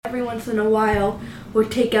once in a while, we'll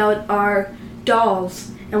take out our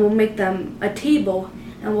dolls and we'll make them a table,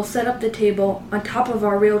 and we'll set up the table on top of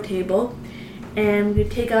our real table, and we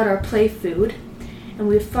take out our play food, and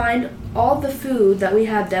we'd find all the food that we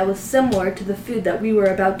had that was similar to the food that we were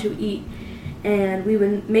about to eat, and we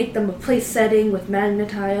would make them a place setting with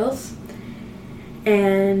magnet tiles,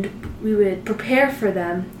 and we would prepare for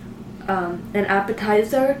them an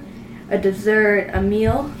appetizer, a dessert, a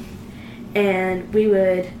meal, and we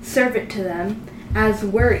would serve it to them as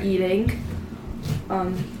we're eating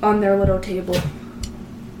on their little table.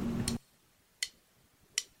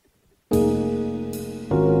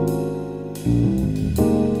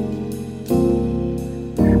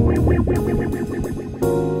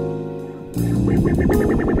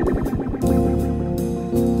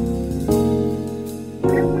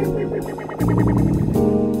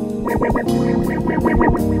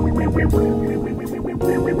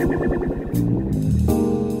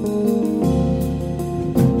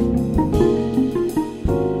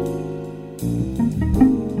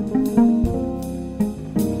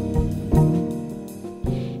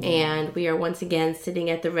 We are once again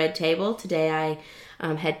sitting at the red table. Today I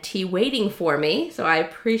had tea waiting for me, so I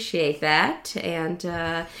appreciate that. And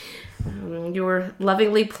you were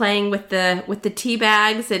lovingly playing with the tea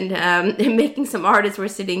bags and making some art as we're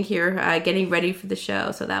sitting here getting ready for the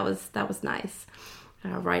show. So that was nice.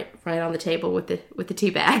 Right on the table with the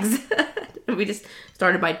tea bags. We just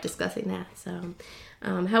started by discussing that. So,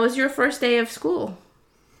 how was your first day of school?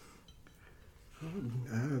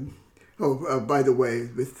 By the way,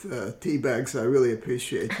 with tea bags, I really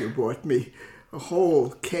appreciate you bought me a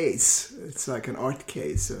whole case. It's like an art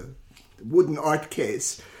case, a wooden art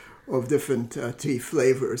case of different tea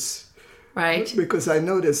flavors. Right. Because I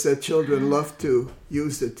noticed that children love to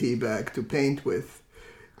use the tea bag to paint with.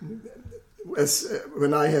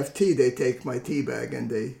 When I have tea, they take my tea bag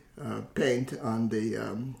and they paint on the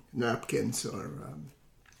napkins or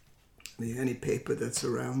any paper that's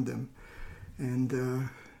around them. And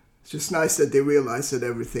it's just nice that they realize that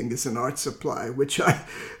everything is an art supply, which I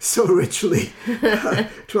so richly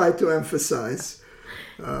try to emphasize.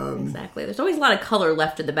 Exactly. There's always a lot of color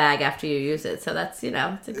left in the bag after you use it, so that's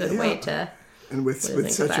it's a good way to. And with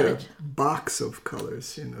such a box of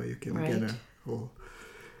colors, you can get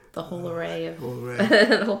the whole array of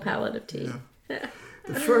the whole palette of tea. Yeah.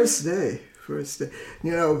 The first day.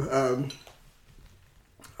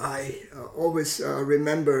 I always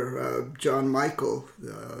remember John Michael,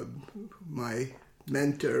 my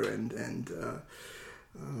mentor and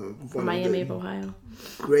from Miami of Ohio.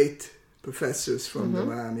 Great professors from the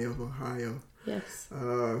Miami of Ohio. Yes.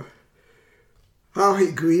 How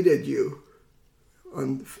he greeted you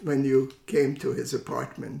when you came to his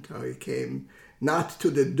apartment. How he came not to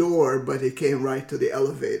the door, but he came right to the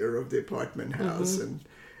elevator of the apartment house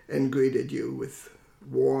and greeted you with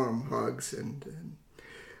warm hugs and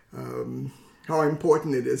how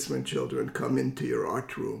important it is when children come into your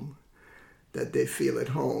art room, that they feel at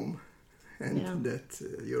home, and that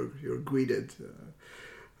you're greeted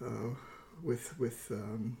with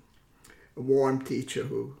a warm teacher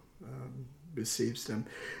who receives them.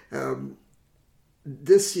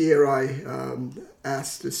 This year I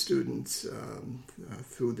asked the students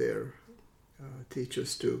through their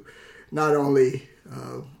teachers to not only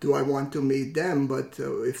do I want to meet them, but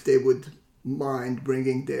if they would mind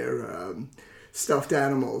bringing their stuffed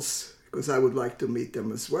animals, because I would like to meet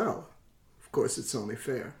them as well. Of course, it's only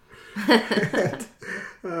fair.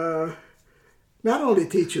 Not only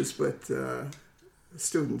teachers, but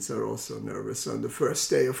students are also nervous on the first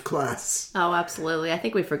day of class. Oh, absolutely. I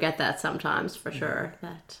think we forget that sometimes, for sure,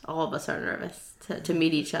 that all of us are nervous to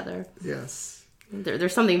meet each other. Yes.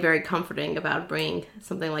 There's something very comforting about bringing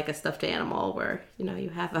something like a stuffed animal where, you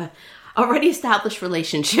have a already established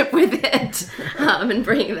relationship with it, and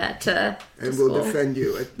bring that to and school. We'll defend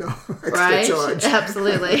you at no extra charge.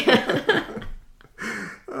 Absolutely.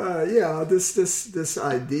 This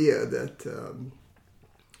idea that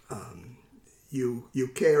you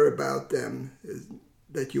care about them,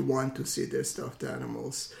 that you want to see their stuffed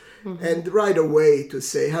animals, and right away to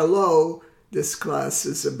say, hello, this class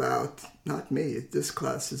is about not me. This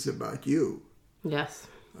class is about you. Yes.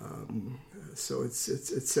 So it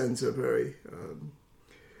sends a very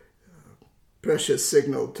precious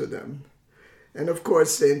signal to them. And of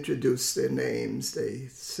course, they introduced their names. They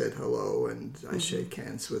said hello, and I shake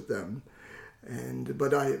hands with them.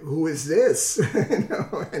 But who is this?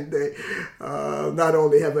 And they not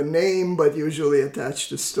only have a name, but usually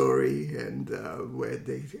attached a story and where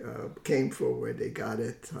they came from, where they got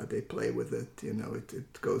it, how they play with it.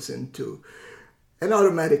 It goes into an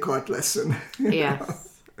automatic art lesson. Yes.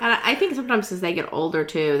 And I think sometimes as they get older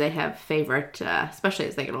too, they have favorite, especially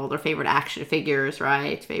as they get older, favorite action figures,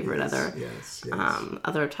 right? Favorite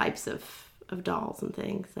other types of dolls and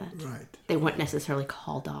things that they wouldn't necessarily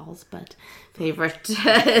call dolls, but favorite,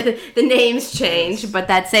 the names change, but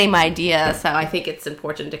that same idea. So I think it's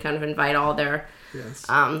important to kind of invite all their,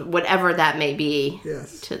 whatever that may be,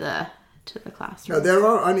 to the classroom. Now, there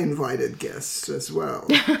are uninvited guests as well,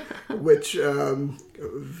 which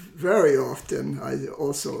very often I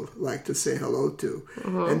also like to say hello to.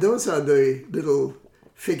 And those are the little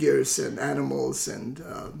figures and animals and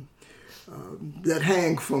that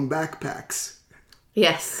hang from backpacks.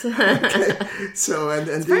 Yes. Okay. So and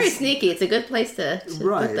it's very sneaky. It's a good place to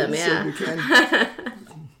put them. Yeah. So we can,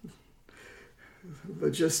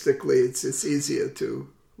 logistically, it's easier to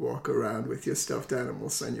walk around with your stuffed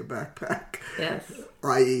animals on your backpack. Yes.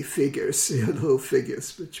 I.e. figures, little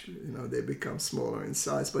figures, which they become smaller in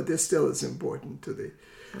size, but they're still as important to the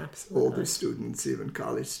older students. Even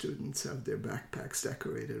college students have their backpacks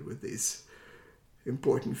decorated with these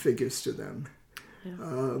important figures to them.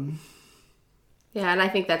 Yeah. And I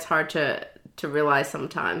think that's hard to realize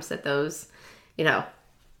sometimes that those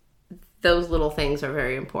little things are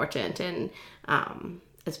very important. And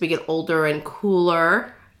as we get older and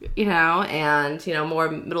cooler, and more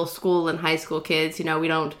middle school and high school kids, we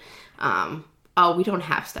don't we don't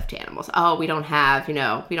have stuffed animals. We don't have, we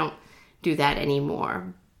don't do that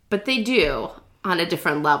anymore. But they do on a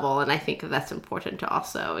different level, and I think that's important to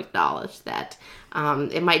also acknowledge that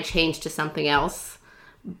it might change to something else,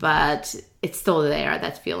 but it's still there.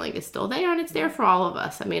 That feeling is still there, and it's there for all of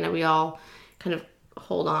us. I mean, we all kind of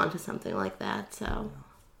hold on to something like that. So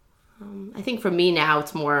I think for me now,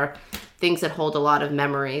 it's more things that hold a lot of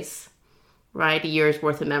memories, right? A year's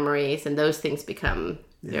worth of memories, and those things become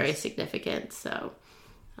very significant. So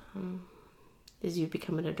as you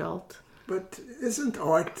become an adult. But isn't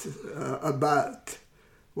art about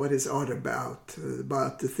what is art about?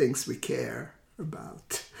 About the things we care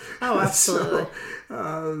about. Oh, absolutely.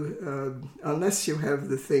 So, unless you have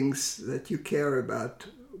the things that you care about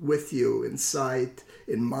with you in sight,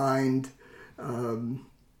 in mind,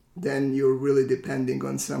 then you're really depending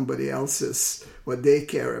on somebody else's, what they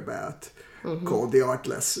care about, called the art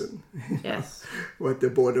lesson. Yes. What the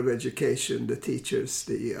Board of Education, the teachers,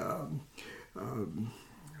 the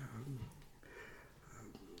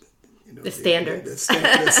standards.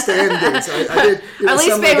 The standards. I did, our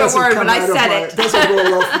least favorite word, but I said it. It doesn't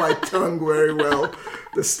roll off my tongue very well.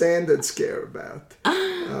 The standards care about.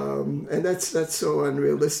 And that's so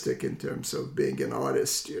unrealistic in terms of being an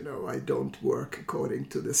artist. I don't work according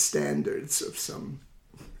to the standards of some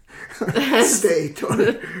state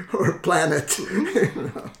or planet.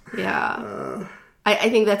 Yeah. I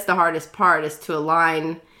think that's the hardest part, is to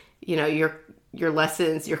align, your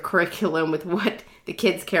lessons, your curriculum with what the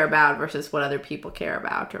kids care about versus what other people care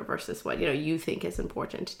about, or versus what, you think is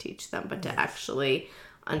important to teach them, but to actually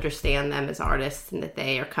understand them as artists, and that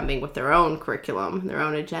they are coming with their own curriculum, their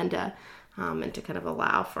own agenda, and to kind of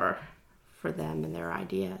allow for them and their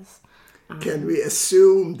ideas. Can we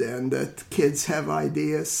assume then that kids have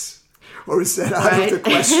ideas? Or is that out of the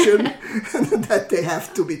question? That they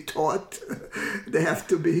have to be taught, they have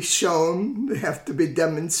to be shown, they have to be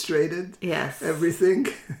demonstrated? Yes. Everything?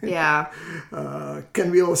 Yeah.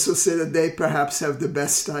 Can we also say that they perhaps have the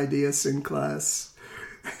best ideas in class?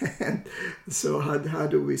 And so how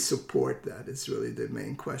do we support that is really the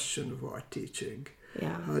main question of art teaching.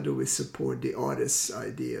 Yeah. How do we support the artists'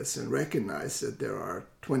 ideas and recognize that there are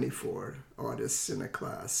 24 artists in a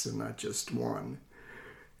class and not just one?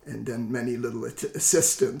 And then many little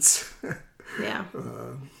assistants. Yeah.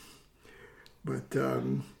 But a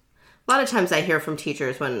lot of times I hear from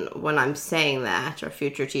teachers when I'm saying that, or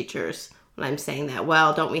future teachers, when I'm saying that,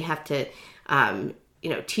 well, don't we have to,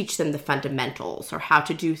 teach them the fundamentals, or how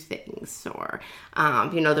to do things, or,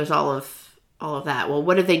 there's all of that. Well,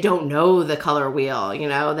 what if they don't know the color wheel?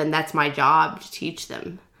 Then that's my job to teach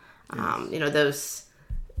them. Yes.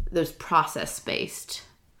 Those process-based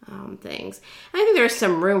things. And I think there's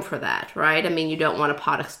some room for that, right? I mean, you don't want a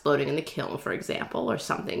pot exploding in the kiln, for example, or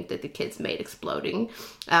something that the kids made exploding.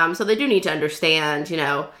 So they do need to understand,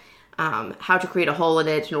 how to create a hole in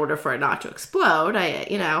it in order for it not to explode.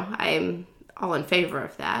 I'm all in favor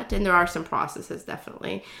of that. And there are some processes,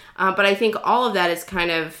 definitely. But I think all of that is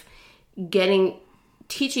kind of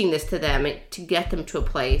teaching this to them to get them to a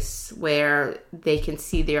place where they can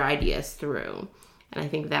see their ideas through. And I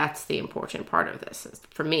think that's the important part of this,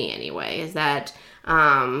 for me anyway, is that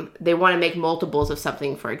they want to make multiples of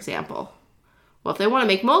something, for example. Well, if they want to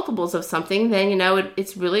make multiples of something, then,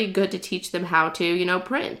 it's really good to teach them how to,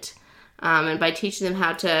 print. And by teaching them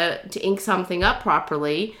how to ink something up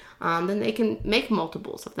properly, then they can make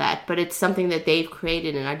multiples of that. But it's something that they've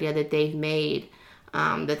created, an idea that they've made,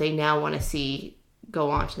 that they now want to see go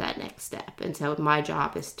on to that next step. And so my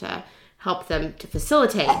job is to help them to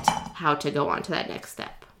facilitate how to go on to that next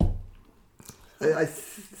step. I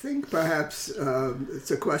think perhaps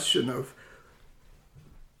it's a question of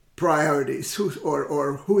priorities,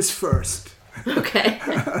 who's first. Okay.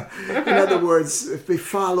 In other words, if we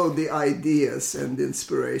follow the ideas and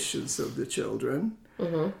inspirations of the children,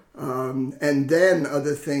 and then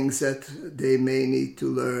other things that they may need to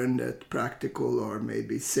learn, that practical or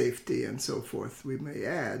maybe safety and so forth, we may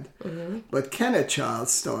add. But can a child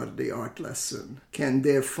start the art lesson? Can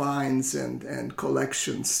their finds and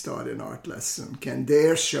collections start an art lesson? Can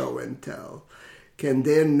their show and tell? Can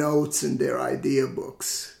their notes and their idea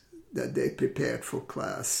books that they prepared for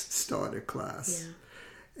class start a class?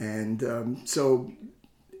 Yeah. And so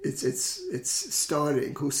it's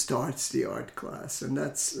starting, who starts the art class, and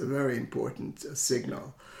that's a very important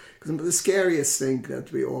signal. Because the scariest thing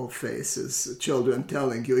that we all face is children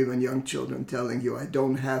telling you, even young children telling you, I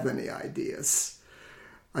don't have any ideas.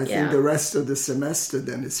 I think the rest of the semester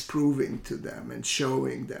then is proving to them and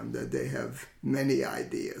showing them that they have many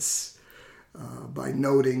ideas by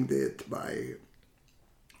noting it, by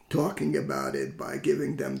talking about it, by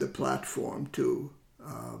giving them the platform to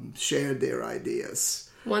share their ideas.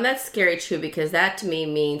 Well, that's scary too, because that to me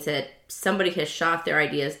means that somebody has shot their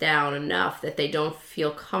ideas down enough that they don't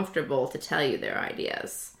feel comfortable to tell you their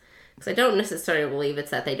ideas. Because I don't necessarily believe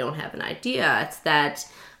it's that they don't have an idea. It's that,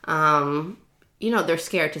 they're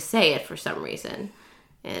scared to say it for some reason.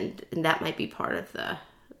 And that might be part of the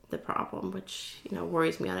problem, which,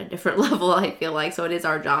 worries me on a different level, I feel like. So it is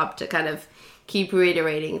our job to kind of keep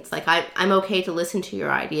reiterating. It's like, I'm okay to listen to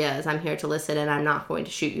your ideas. I'm here to listen, and I'm not going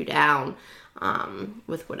to shoot you down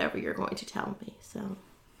with whatever you're going to tell me. So,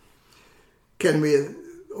 can we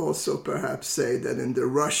also perhaps say that in the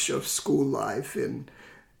rush of school life, in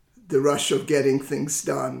the rush of getting things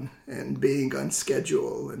done and being on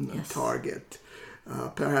schedule and on target,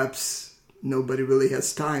 perhaps nobody really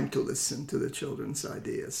has time to listen to the children's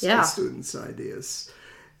ideas, the students' ideas.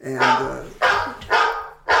 And sorry,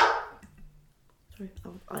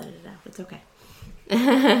 I'll edit it out. It's okay.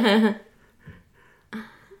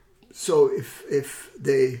 So if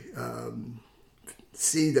they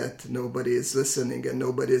see that nobody is listening and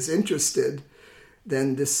nobody is interested,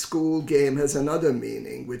 then the school game has another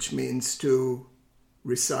meaning, which means to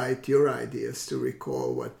recite your ideas, to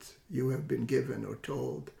recall what you have been given or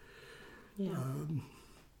told. Yeah.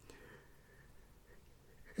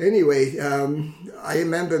 Anyway, I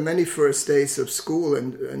remember many first days of school,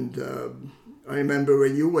 and I remember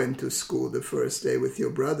when you went to school the first day with your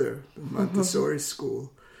brother, Montessori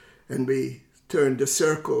school. And we turned the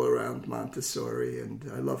circle around Montessori, and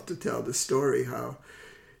I love to tell the story how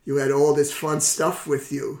you had all this fun stuff with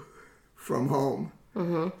you from home.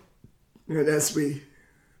 And as we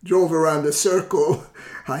drove around the circle,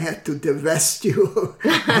 I had to divest you. I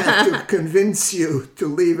had to convince you to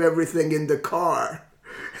leave everything in the car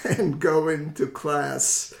and go into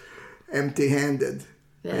class empty-handed,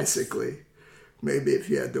 basically. Maybe if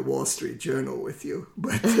you had the Wall Street Journal with you.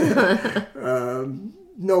 But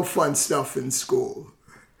no fun stuff in school.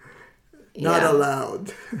 Not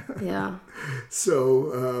allowed. Yeah.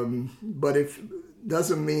 So, but if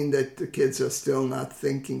doesn't mean that the kids are still not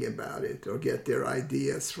thinking about it or get their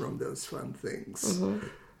ideas from those fun things.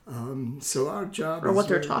 So our job or what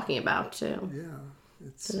they're talking about too. Yeah,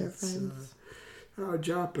 it's our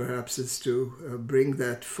job perhaps is to bring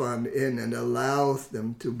that fun in and allow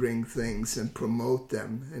them to bring things and promote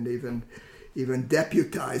them and even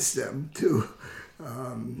deputize them to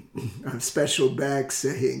have special bags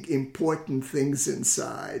saying important things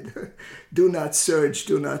inside. Do not search,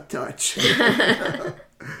 do not touch.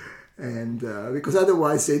 And because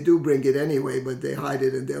otherwise they do bring it anyway, but they hide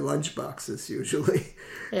it in their lunch boxes usually.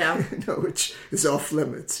 Yeah. Which is off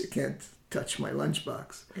limits. You can't touch my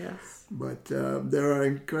lunchbox. Yes. But there are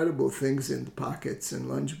incredible things in pockets and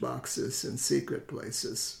lunch boxes and secret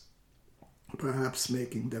places, perhaps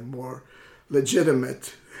making them more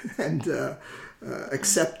legitimate and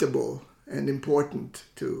acceptable and important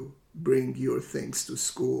to bring your things to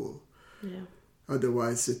school. Yeah.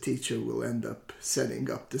 Otherwise, the teacher will end up setting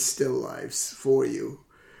up the still lives for you.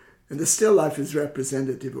 And the still life is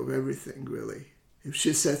representative of everything, really. If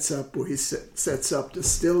she sets up or he sets up the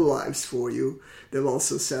still lives for you, they'll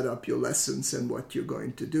also set up your lessons and what you're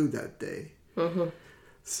going to do that day.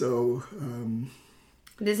 So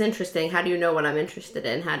it is interesting. How do you know what I'm interested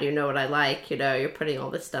in? How do you know what I like? You're putting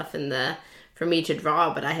all this stuff in the for me to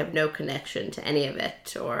draw, but I have no connection to any of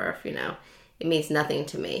it, or, it means nothing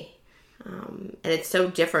to me. And it's so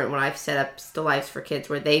different when I've set up Still Lifes for Kids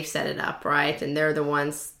where they've set it up, right? And they're the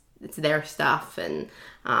ones, it's their stuff. And,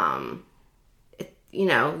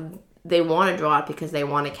 they want to draw it because they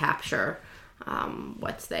want to capture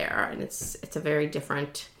what's there. And it's a very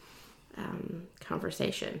different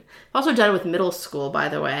conversation. I've also done it with middle school, by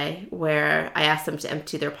the way, where I asked them to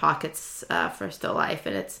empty their pockets for Still Life.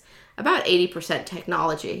 And it's about 80%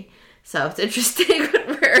 technology. So it's interesting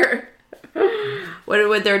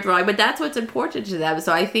when they're drawing, but that's what's important to them.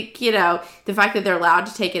 So I think, the fact that they're allowed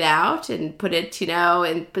to take it out and put it,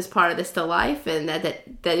 and as part of the Still Life, and that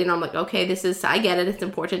I'm like, okay, I get it. It's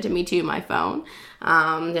important to me too, my phone,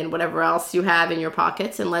 and whatever else you have in your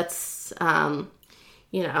pockets. And let's,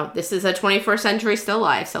 this is a 21st century Still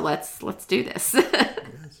Life. So let's do this.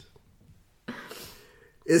 Yes.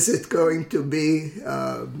 Is it going to be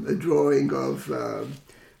a drawing of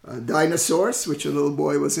dinosaurs, which a little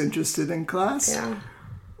boy was interested in class? Yeah.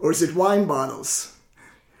 Or is it wine bottles?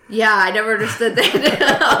 Yeah, I never understood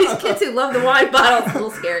that. All these kids who love the wine bottles, a little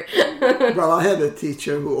scary. Well, I had a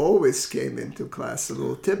teacher who always came into class a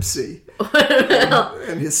little tipsy.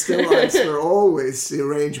 and his Still Lifes were always the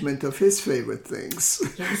arrangement of his favorite things.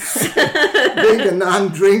 Yes. Being a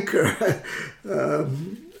non-drinker,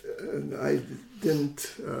 I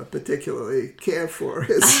didn't particularly care for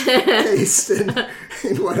his taste in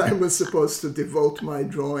what I was supposed to devote my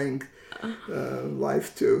drawing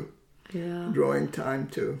life to, drawing time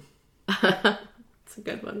to. It's a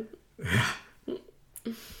good one.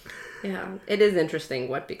 Yeah, it is interesting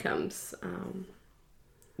what becomes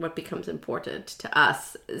important to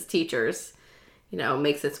us as teachers.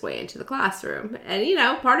 Makes its way into the classroom,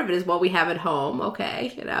 and part of it is what we have at home.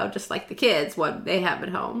 Okay, just like the kids, what they have at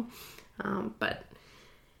home. But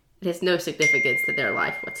it has no significance to their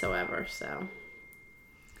life whatsoever, so.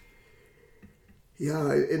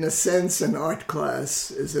 Yeah, in a sense, an art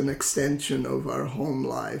class is an extension of our home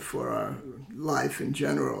life or our life in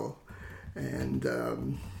general. And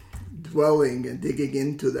dwelling and digging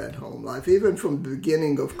into that home life, even from the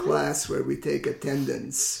beginning of class where we take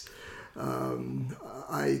attendance,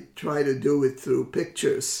 I try to do it through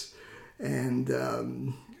pictures. And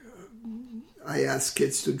I ask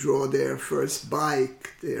kids to draw their first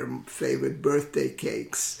bike, their favorite birthday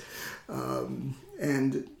cakes,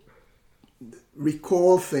 and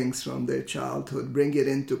recall things from their childhood, bring it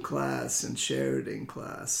into class and share it in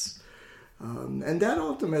class. And that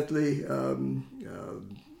ultimately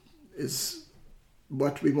is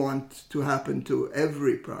what we want to happen to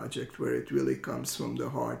every project, where it really comes from the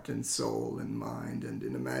heart and soul and mind and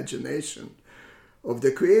in imagination of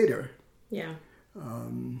the creator. Yeah.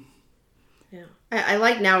 Yeah. I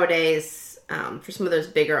like nowadays, for some of those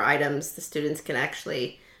bigger items, the students can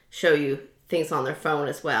actually show you things on their phone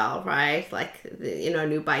as well, right? Like, a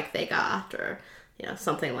new bike they got, or,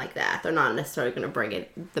 something like that. They're not necessarily going to bring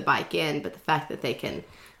the bike in, but the fact that they can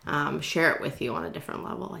share it with you on a different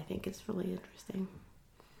level, I think is really interesting.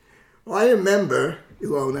 Well, I remember,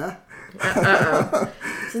 Ilona.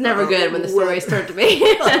 This is never good when the stories turn to me.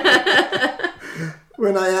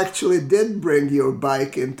 When I actually did bring your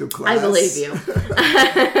bike into class. I believe you.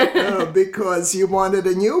 Because you wanted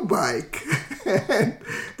a new bike. And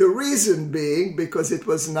the reason being, because it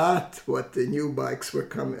was not what the new bikes were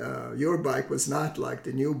coming, your bike was not like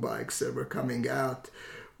the new bikes that were coming out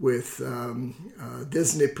with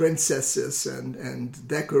Disney princesses and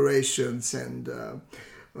decorations and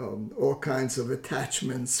all kinds of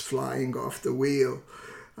attachments flying off the wheel.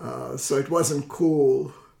 So it wasn't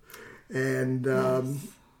cool. And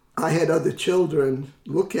I had other children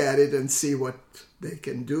look at it and see what they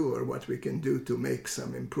can do or what we can do to make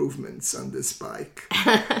some improvements on this bike.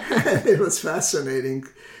 It was fascinating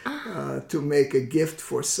to make a gift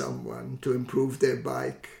for someone to improve their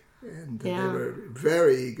bike. And they were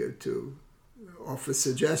very eager to offer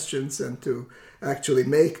suggestions and to actually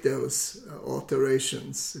make those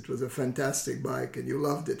alterations. It was a fantastic bike, and you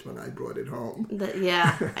loved it when I brought it home.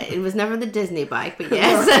 It was never the Disney bike, but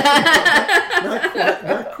yes.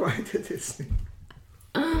 not quite a Disney.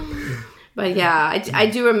 But yeah, I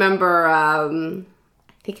do remember, I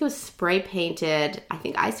think it was spray painted. I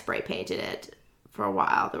think I spray painted it for a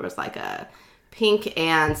while. There was like a pink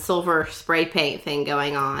and silver spray paint thing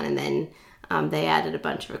going on, and then they added a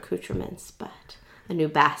bunch of accoutrements, but a new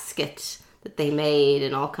basket that they made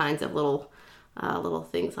and all kinds of little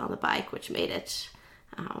things on the bike, which made it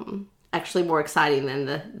actually more exciting than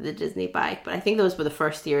the Disney bike. But I think those were the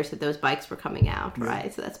first years that those bikes were coming out,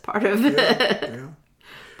 right? So that's part of it. Yeah.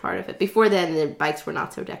 Part of it. Before then, the bikes were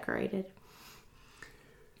not so decorated.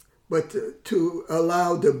 but to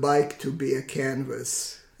allow the bike to be a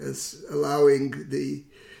canvas, as allowing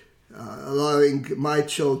my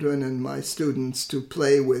children and my students to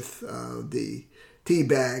play with the tea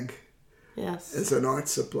bag as an art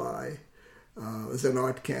supply, as an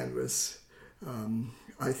art canvas,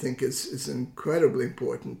 I think is incredibly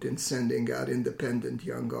important in sending out independent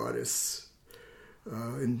young artists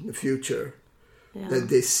in the future. Yeah. That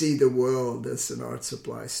they see the world as an art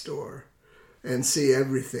supply store and see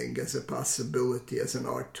everything as a possibility, as an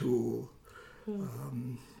art tool.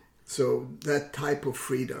 So that type of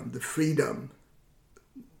freedom, the freedom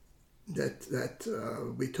that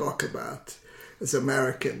we talk about as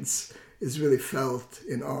Americans, is really felt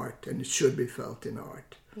in art, and it should be felt in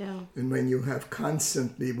art. Yeah. And when you have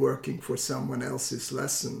constantly working for someone else's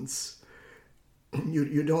lessons,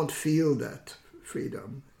 you don't feel that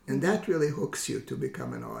freedom. And that really hooks you to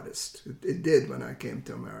become an artist. It did when I came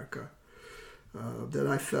to America, that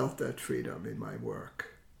I felt that freedom in my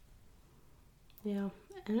work. Yeah.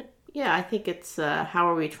 And I think it's how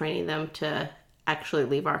are we training them to actually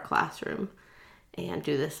leave our classroom and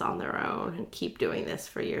do this on their own and keep doing this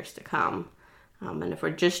for years to come. And if we're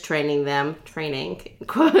just training them, to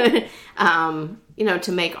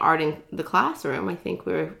make art in the classroom, I think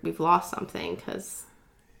we've lost something, because,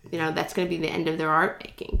 that's going to be the end of their art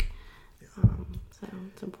making. Yeah. So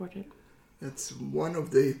it's important. That's one of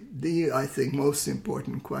the I think, most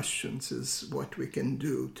important questions, is what we can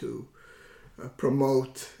do to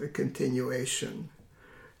promote a continuation,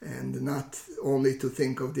 and not only to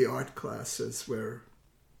think of the art classes where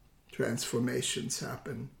transformations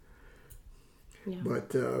happen. Yeah.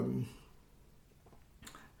 But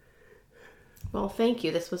well, thank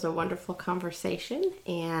you. This was a wonderful conversation,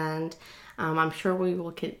 and I'm sure we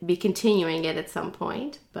will be continuing it at some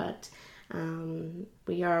point. But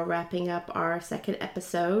we are wrapping up our second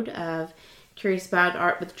episode of Curious About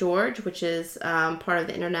Art with George, which is part of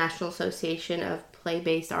the International Association of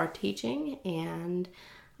Play-Based Art Teaching, and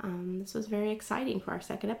this was very exciting for our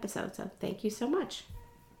second episode. So thank you so much.